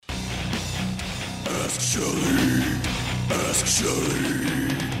Ask Shelley. Ask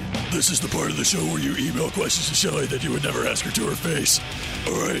Shelley. This is the part of the show where you email questions to Shelley that you would never ask her to her face.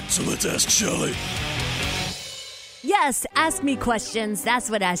 All right, so let's ask Shelley. Yes, ask me questions. That's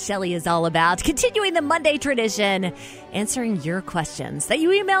what Ask Shelley is all about. Continuing the Monday tradition, answering your questions that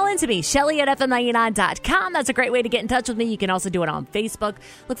you email into me, Shelley at FM99.com. That's a great way to get in touch with me. You can also do it on Facebook.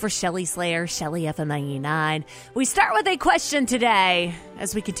 Look for Shelley Slayer, Shelley FM99. We start with a question today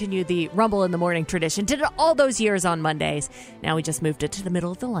as we continue the Rumble in the Morning tradition. Did it all those years on Mondays. Now we just moved it to the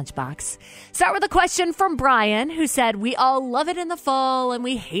middle of the lunchbox. Start with a question from Brian, who said, we all love it in the fall and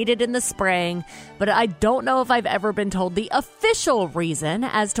we hate it in the spring, but I don't know if I've ever been told the official reason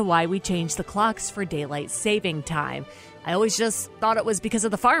as to why we changed the clocks for daylight saving time. I always just thought it was because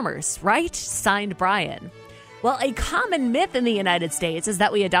of the farmers, right? Signed, Brian. Well, a common myth in the United States is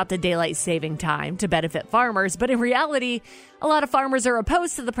that we adopted daylight saving time to benefit farmers, but in reality, a lot of farmers are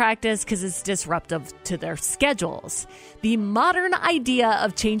opposed to the practice because it's disruptive to their schedules. The modern idea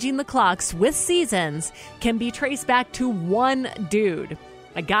of changing the clocks with seasons can be traced back to one dude,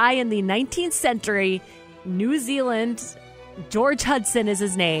 a guy in the 19th century, New Zealand. George Hudson is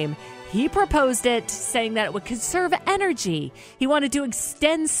his name. He proposed it, saying that it would conserve energy. He wanted to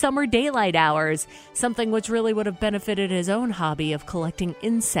extend summer daylight hours, something which really would have benefited his own hobby of collecting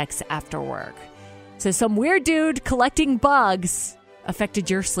insects after work. So some weird dude collecting bugs affected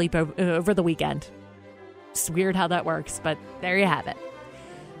your sleep over the weekend. It's weird how that works, but there you have it.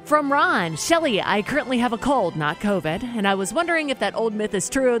 From Ron, Shelley, I currently have a cold, not COVID, and I was wondering if that old myth is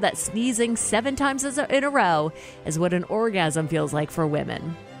true that sneezing 7 times in a row is what an orgasm feels like for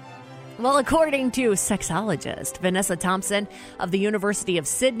women. Well, according to sexologist Vanessa Thompson of the University of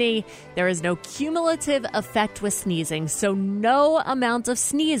Sydney, there is no cumulative effect with sneezing, so no amount of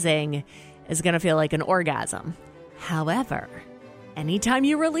sneezing is going to feel like an orgasm. However, anytime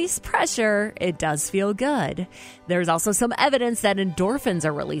you release pressure, it does feel good. There's also some evidence that endorphins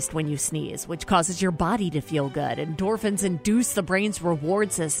are released when you sneeze, which causes your body to feel good. Endorphins induce the brain's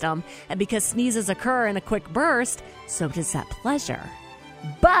reward system, and because sneezes occur in a quick burst, so does that pleasure.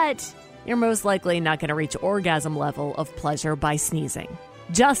 But you're most likely not going to reach orgasm level of pleasure by sneezing.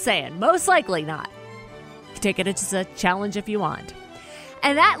 Just saying, most likely not. Take it as a challenge if you want.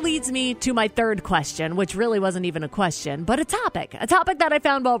 And that leads me to my third question, which really wasn't even a question, but a topic that I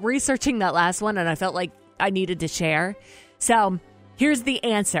found while researching that last one, and I felt like I needed to share. So here's the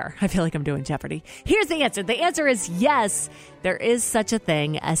answer. I feel like I'm doing Jeopardy. Here's the answer. The answer is yes, there is such a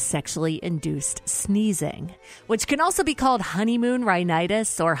thing as sexually induced sneezing, which can also be called honeymoon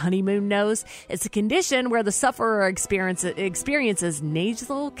rhinitis or honeymoon nose. It's a condition where the sufferer experiences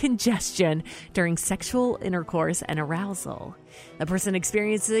nasal congestion during sexual intercourse and arousal. The person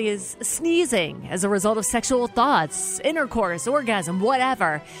experiences sneezing as a result of sexual thoughts, intercourse, orgasm,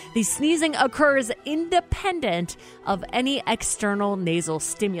 whatever. The sneezing occurs independent of any external nasal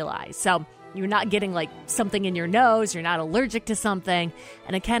stimuli. So you're not getting like something in your nose, you're not allergic to something,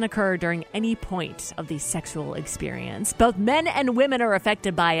 and it can occur during any point of the sexual experience. Both men and women are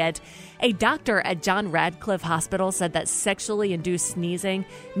affected by it. A doctor at John Radcliffe Hospital said that sexually induced sneezing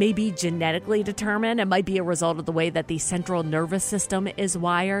may be genetically determined and might be a result of the way that the central nervous system is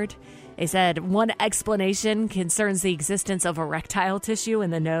wired. They said one explanation concerns the existence of erectile tissue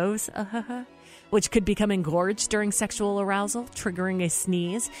in the nose, which could become engorged during sexual arousal, triggering a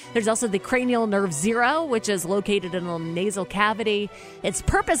sneeze. There's also the cranial nerve 0, which is located in the nasal cavity. Its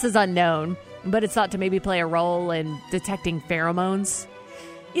purpose is unknown, but it's thought to maybe play a role in detecting pheromones.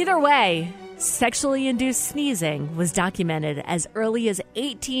 Either way, sexually induced sneezing was documented as early as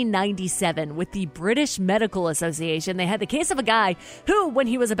 1897 with the British Medical Association. They had the case of a guy who, when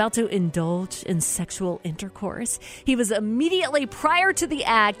he was about to indulge in sexual intercourse, he was immediately prior to the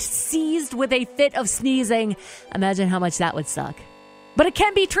act seized with a fit of sneezing. Imagine how much that would suck. But it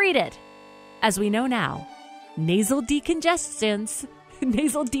can be treated. As we know now, nasal decongestants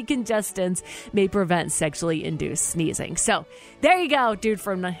may prevent sexually induced sneezing. So there you go, dude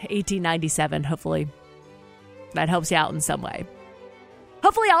from 1897. Hopefully that helps you out in some way.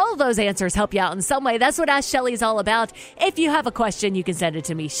 Hopefully all of those answers help you out in some way. That's what Ask Shelley is all about. If you have a question, you can send it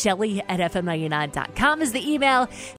to me. Shelley at FM99.com is the email.